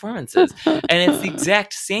these performances, and it's the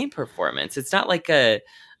exact same performance. It's not like a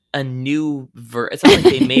new it's not like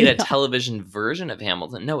they made a television version of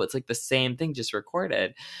Hamilton. No, it's like the same thing just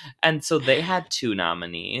recorded. And so they had 2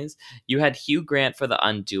 nominees. You had Hugh Grant for The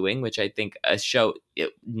Undoing, which I think a show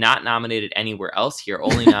not nominated anywhere else here,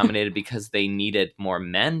 only nominated because they needed more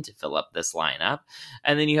men to fill up this lineup.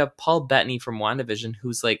 And then you have Paul Bettany from WandaVision,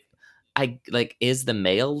 who's like is the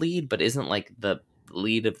male lead but isn't like the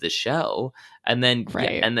lead of the show. And then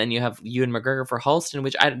and then you have Ewan McGregor for Halston,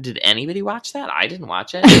 which did anybody watch that? I didn't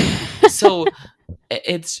watch it. So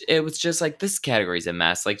it was just like, this category's a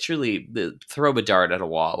mess. Like truly throw a dart at a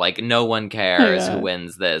wall. Like no one cares who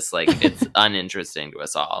wins this. Like it's uninteresting to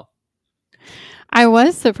us all. I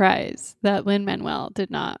was surprised that Lin-Manuel did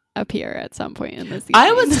not appear at some point in the season.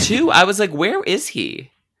 I was too. I was like, where is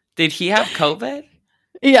he? Did he have COVID?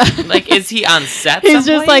 Yeah. Like, is he on set He's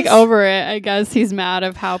just like over it. I guess he's mad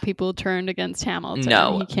of how people turned against Hamilton.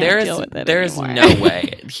 No, he can't deal with it there's anymore. No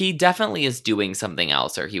way. He definitely is doing something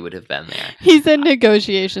else, or he would have been there. He's in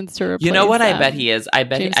negotiations to replace. You know what? I bet he is. I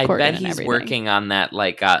bet he's everything. working on that,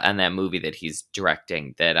 like on that movie that he's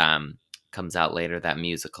directing that comes out later. That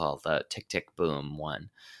musical, the Tick Tick Boom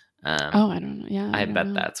one. I don't know. Yeah, I bet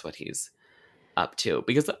know. that's what he's up to,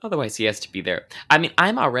 because otherwise he has to be there. I mean, I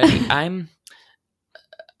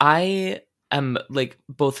am like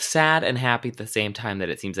both sad and happy at the same time that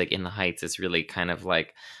it seems like In the Heights is really kind of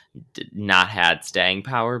like not had staying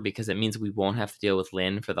power, because it means we won't have to deal with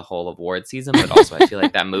Lynn for the whole award season. But also I feel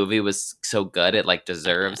like that movie was so good it like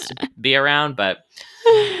deserves to be around. But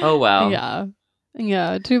oh well.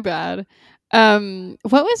 Yeah, too bad.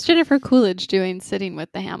 What was Jennifer Coolidge doing sitting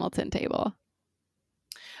with the Hamilton table?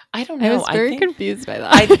 I don't know. I was very confused by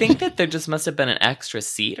that. I think that there just must have been an extra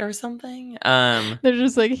seat or something. They're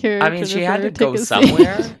just like, here. I mean, she had to go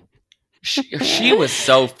somewhere. She was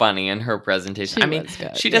so funny in her presentation.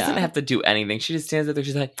 She doesn't have to do anything. She just stands up there.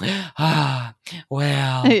 She's like,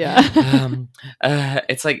 well,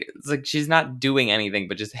 it's like she's not doing anything,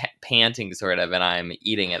 but just panting sort of, and I'm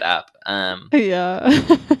eating it up.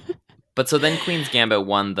 But so then Queen's Gambit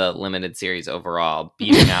won the limited series overall,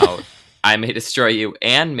 beating out I May Destroy You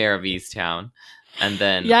and Mare of Easttown. And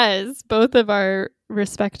then yes, both of our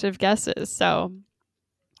respective guesses. So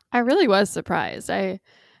I really was surprised. I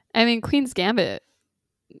mean, Queen's Gambit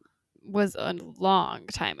was a long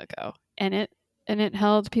time ago, and it it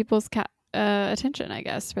held people's attention, I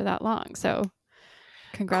guess, for that long. So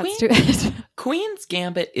congrats to it. Queen's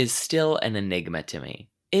Gambit is still an enigma to me.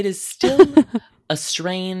 It is still a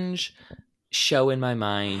strange show in my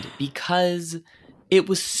mind because it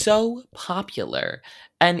was so popular,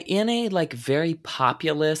 and in a like very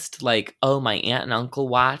populist, like, oh, my aunt and uncle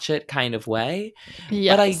watch it kind of way.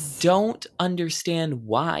 Yes. But I don't understand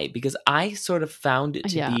why, because I sort of found it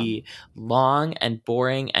to be long and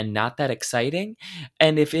boring and not that exciting.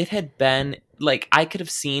 And if it had been like, I could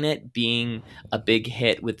have seen it being a big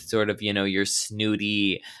hit with sort of, your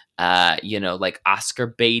snooty, like Oscar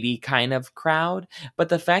baity kind of crowd. But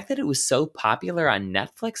the fact that it was so popular on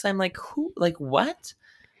Netflix, I'm like, what?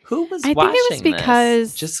 Who was watching this? I think it was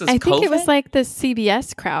because I think it was like the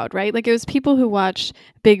CBS crowd, right? Like it was people who watched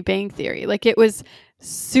Big Bang Theory. Like it was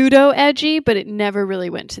pseudo edgy, but it never really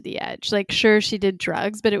went to the edge. Like sure, she did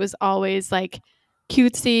drugs, but it was always like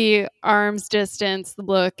cutesy, arm's distance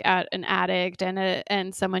look at an addict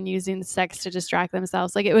and someone using sex to distract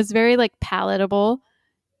themselves. Like it was very like palatable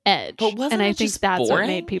edge. But wasn't and I it think just that's boring? what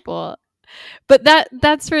made people. But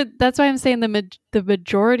that's why I'm saying the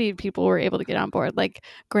majority of people were able to get on board, like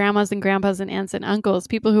grandmas and grandpas and aunts and uncles,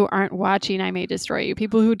 people who aren't watching I May Destroy You,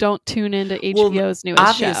 people who don't tune into HBO's newest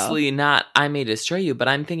obviously show. Not I May Destroy You, but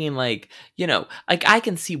I'm thinking like, like I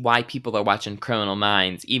can see why people are watching Criminal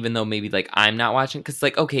Minds, even though maybe like I'm not watching, because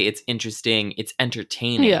like, okay, it's interesting, it's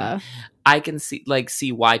entertaining. Yeah. I can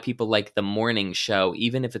see why people like The Morning Show,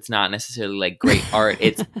 even if it's not necessarily like great art,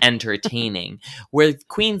 it's entertaining. Where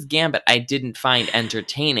Queen's Gambit, I didn't find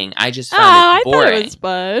entertaining. I just found it boring. I thought it was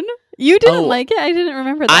fun. You didn't like it? I didn't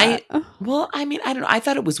remember that. I mean, I don't know. I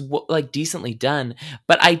thought it was like decently done,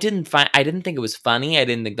 but I didn't think it was funny. I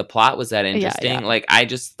didn't think the plot was that interesting. Yeah. Like I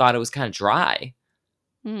just thought it was kind of dry.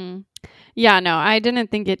 Yeah, no, I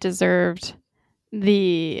didn't think it deserved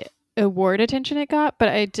the award attention it got, but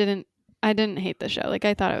I didn't hate the show. Like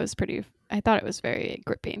I thought it was very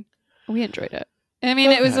gripping. We enjoyed it. I mean,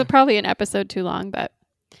 It was probably an episode too long, but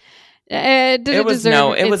it was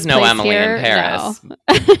no Emily here? in Paris. No.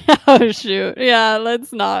 Oh shoot. Yeah,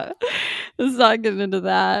 let's not get into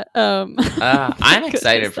that. I'm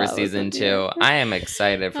excited for season 2. I am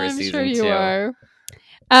excited for season 2. I'm sure you are.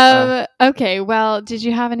 Okay, well, did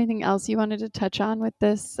you have anything else you wanted to touch on with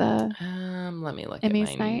this? Let me look at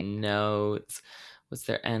my notes. Was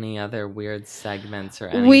there any other weird segments or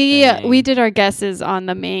anything? We did our guesses on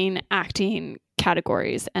the main acting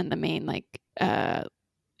categories and the main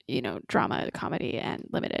drama, comedy, and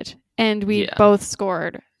limited. And we both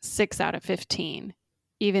scored 6 out of 15,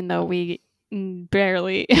 even though we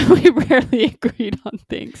rarely agreed on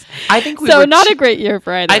things. I think not a great year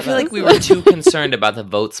for either. I feel like we were too concerned about the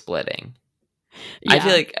vote splitting. Yeah. I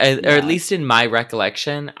feel like, or at least in my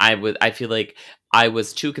recollection, I feel like I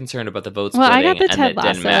was too concerned about the vote splitting. Well, I got the Ted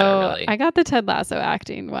Lasso. Didn't matter, really. I got the Ted Lasso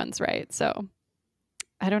acting ones right, so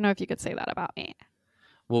I don't know if you could say that about me.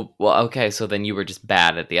 Well, okay, so then you were just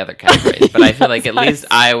bad at the other categories, but I feel like at least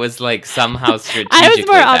I was like somehow strategically I was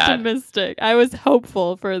more bad. Optimistic. I was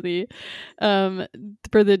hopeful for the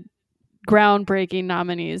groundbreaking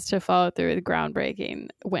nominees to follow through with groundbreaking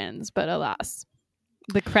wins, but alas,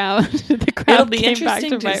 the Crown came back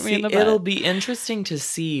to bite me in the butt. It'll be interesting to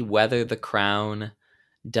see whether the Crown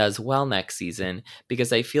does well next season,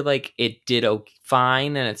 because I feel like it did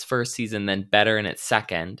fine in its first season, then better in its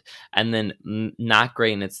second, and then not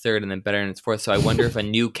great in its third, and then better in its fourth. So I wonder if a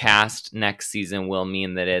new cast next season will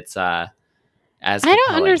mean that it's as I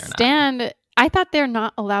don't understand. I thought they're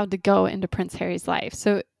not allowed to go into Prince Harry's life.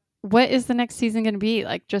 So what is the next season going to be?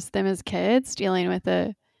 Like just them as kids dealing with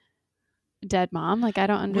a dead mom? Like I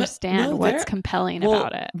don't understand what's compelling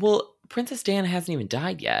about it. Well, Princess Diana hasn't even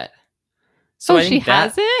died yet. So she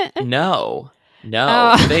hasn't? No.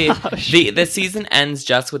 The season ends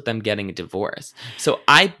just with them getting a divorce. So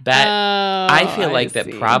I bet I feel like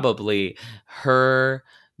that probably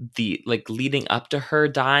leading up to her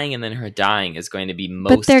dying and then her dying is going to be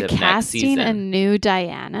most of next season. But they're casting a new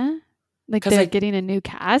Diana? Like they're getting a new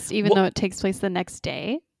cast even though it takes place the next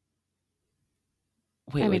day?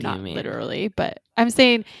 Wait, what do you mean? Not literally, but I'm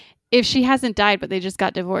saying if she hasn't died but they just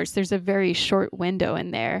got divorced, there's a very short window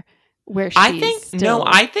in there where she's I think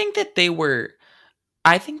that they were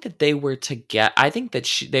together. I think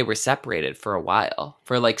that they were separated for a while,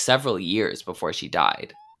 for like several years before she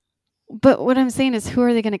died. But what I'm saying is, who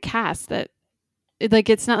are they going to cast? That like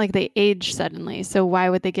it's not like they age suddenly, so why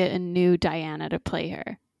would they get a new Diana to play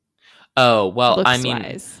her? Oh well, I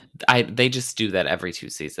mean, they just do that every 2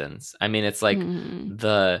 seasons. I mean, it's like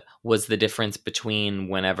the difference between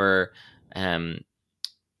whenever the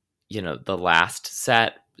last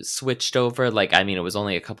set switched over. Like, I mean, it was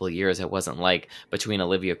only a couple of years. It wasn't like between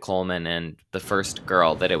Olivia Colman and the first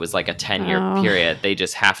girl that it was like a 10-year period. They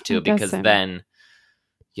just have to, because then,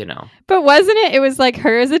 you know. But wasn't it? It was like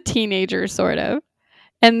her as a teenager, sort of.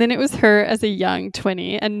 And then it was her as a young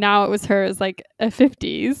 20, and now it was her as like a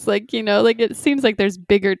 50s. Like, you know, like it seems like there's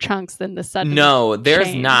bigger chunks than the sudden. No, there's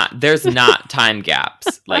change. not. There's not time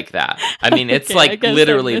gaps like that. I mean, it's like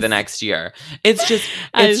literally the next year. It's just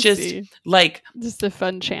like just a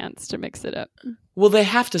fun chance to mix it up. Well, they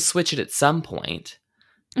have to switch it at some point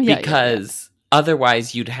because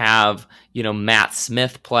otherwise you'd have, you know, Matt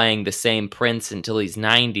Smith playing the same Prince until he's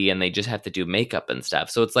 90 and they just have to do makeup and stuff.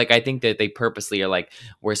 So it's like, I think that they purposely are like,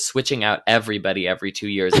 we're switching out everybody every 2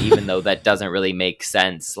 years, even though that doesn't really make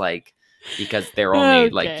sense. Like, because they're only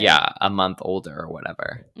a month older or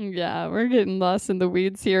whatever. Yeah, we're getting lost in the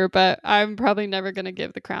weeds here, but I'm probably never going to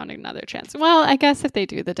give The Crown another chance. Well, I guess if they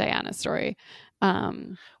do the Diana story,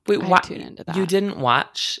 wait, why tune into that? You didn't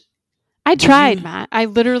watch? I tried, Matt. I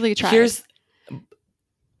literally tried.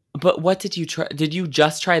 But what did you try? Did you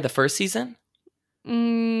just try the first season?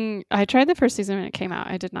 I tried the first season when it came out.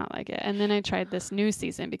 I did not like it. And then I tried this new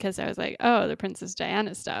season because I was like, oh, the Princess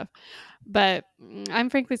Diana stuff. But I'm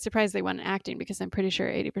frankly surprised they went acting, because I'm pretty sure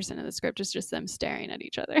 80% of the script is just them staring at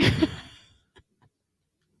each other.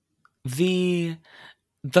 The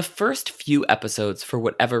first few episodes, for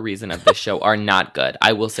whatever reason, of this show are not good.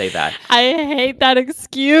 I will say that. I hate that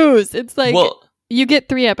excuse. It's like... You get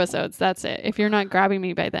 3 episodes. That's it. If you're not grabbing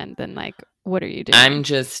me by then like, what are you doing? I'm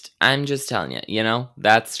just telling you, you know,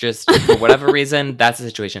 that's just, for whatever reason, that's the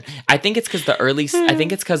situation. I think it's because the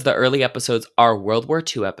early episodes are World War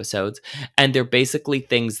II episodes, and they're basically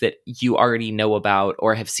things that you already know about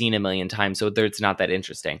or have seen a million times. So it's not that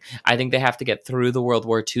interesting. I think they have to get through the World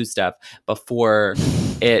War II stuff before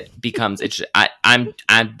it becomes,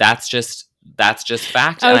 that's just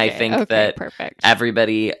fact. And I think that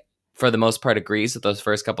everybody, for the most part, agrees that those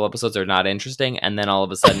first couple episodes are not interesting, and then all of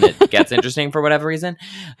a sudden it gets interesting for whatever reason.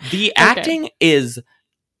 The acting is,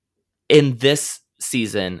 in this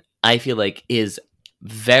season, I feel like is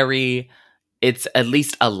it's at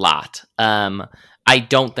least a lot. I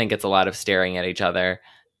don't think it's a lot of staring at each other.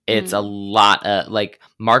 It's a lot like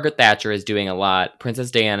Margaret Thatcher is doing a lot, Princess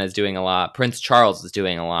Diana is doing a lot, Prince Charles is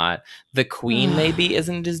doing a lot. The Queen maybe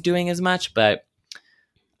isn't doing as much, but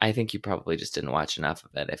I think you probably just didn't watch enough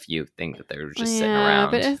of it if you think that they were just sitting around.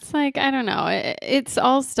 But it's like, I don't know. It's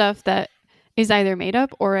all stuff that is either made up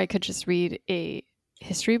or I could just read a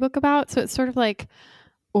history book about. So it's sort of like,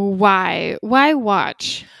 why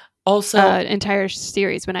watch an entire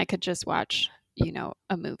series when I could just watch, you know,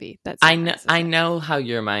 a movie? I know how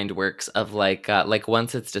your mind works, of like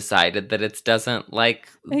once it's decided that it doesn't like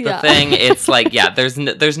the thing, it's like,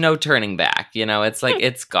 there's no turning back, you know. It's like,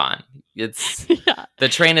 it's gone. It's the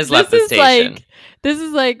train has left the station. This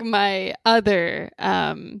is like my other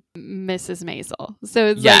Mrs. Maisel. So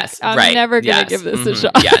it's I'm never gonna give this a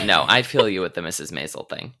shot. Yeah, no, I feel you with the Mrs. Maisel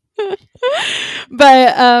thing.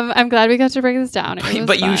 But I'm glad we got to break this down.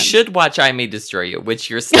 But you should watch I May Destroy You, which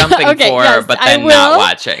you're stumping for, but then not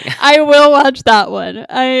watching. I will watch that one.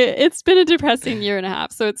 It's been a depressing year and a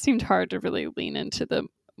half, so it seemed hard to really lean into the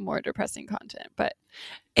more depressing content. But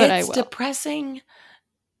it's depressing.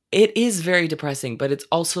 It is very depressing, but it's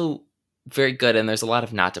also very good, and there's a lot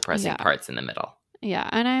of not depressing parts in the middle. Yeah,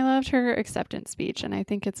 and I loved her acceptance speech, and I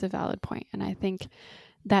think it's a valid point, and I think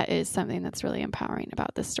that is something that's really empowering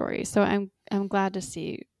about this story. So I'm glad to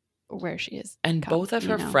see where she is. And both of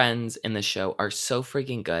her friends in the show are so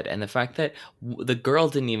freaking good, and the fact that the girl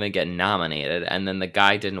didn't even get nominated and then the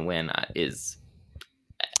guy didn't win is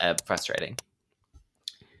frustrating.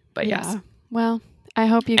 But yes. Well, I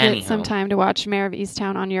hope you get some time to watch Mayor of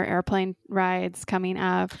Easttown on your airplane rides coming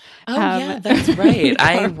up. Oh, yeah, that's right.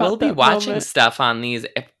 I will be watching stuff on these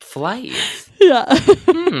flights. Yeah.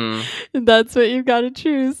 That's what you've got to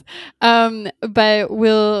choose. But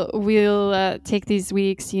we'll take these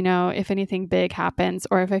weeks, you know, if anything big happens,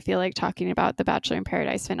 or if I feel like talking about the Bachelor in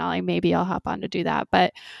Paradise finale, maybe I'll hop on to do that.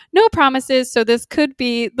 But no promises. So this could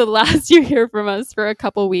be the last you hear from us for a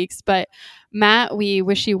couple weeks. But Matt, we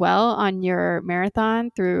wish you well on your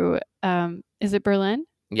marathon through, is it Berlin?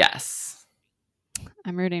 Yes.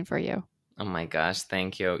 I'm rooting for you. Oh my gosh,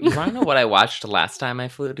 thank you. You want to know what I watched last time I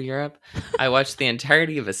flew to Europe? I watched the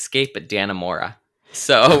entirety of Escape at Dannemora.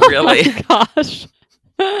 So really. Oh my gosh.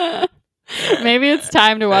 Maybe it's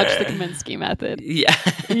time to watch the Kaminsky Method. Yeah.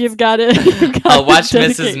 You've got it. I'll watch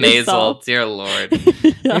Mrs. Maisel. Dear Lord.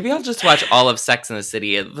 Yeah. Maybe I'll just watch all of Sex and the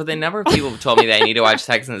City. But the number of people have told me that I need to watch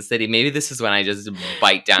Sex and the City. Maybe this is when I just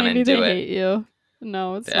bite down and do it. Hate you.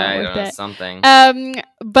 No, it's not worth it. Something.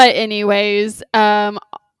 But anyways,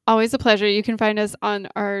 Always a pleasure. You can find us on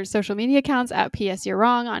our social media accounts at PS You're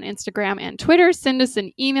Wrong on Instagram and Twitter. Send us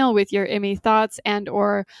an email with your Emmy thoughts and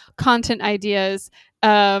or content ideas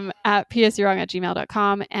at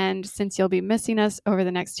psyourwrong@gmail.com. And since you'll be missing us over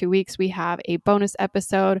the next 2 weeks, we have a bonus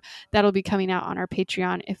episode that'll be coming out on our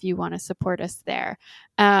Patreon if you want to support us there.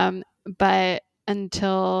 But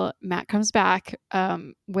until Matt comes back,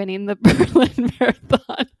 winning the Berlin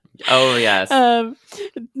Marathon. Oh, yes.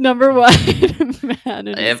 Number one man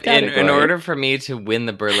in order for me to win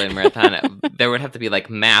the Berlin Marathon, there would have to be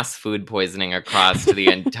like mass food poisoning across to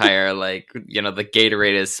the entire, like, you know, the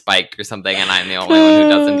Gatorade is spiked or something, and I'm the only one who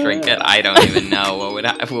doesn't drink it. I don't even know what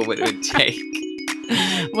it would take.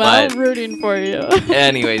 Well, but, rooting for you.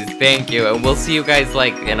 Anyways, thank you. And we'll see you guys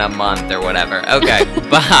like in a month or whatever. Okay,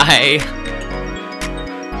 bye.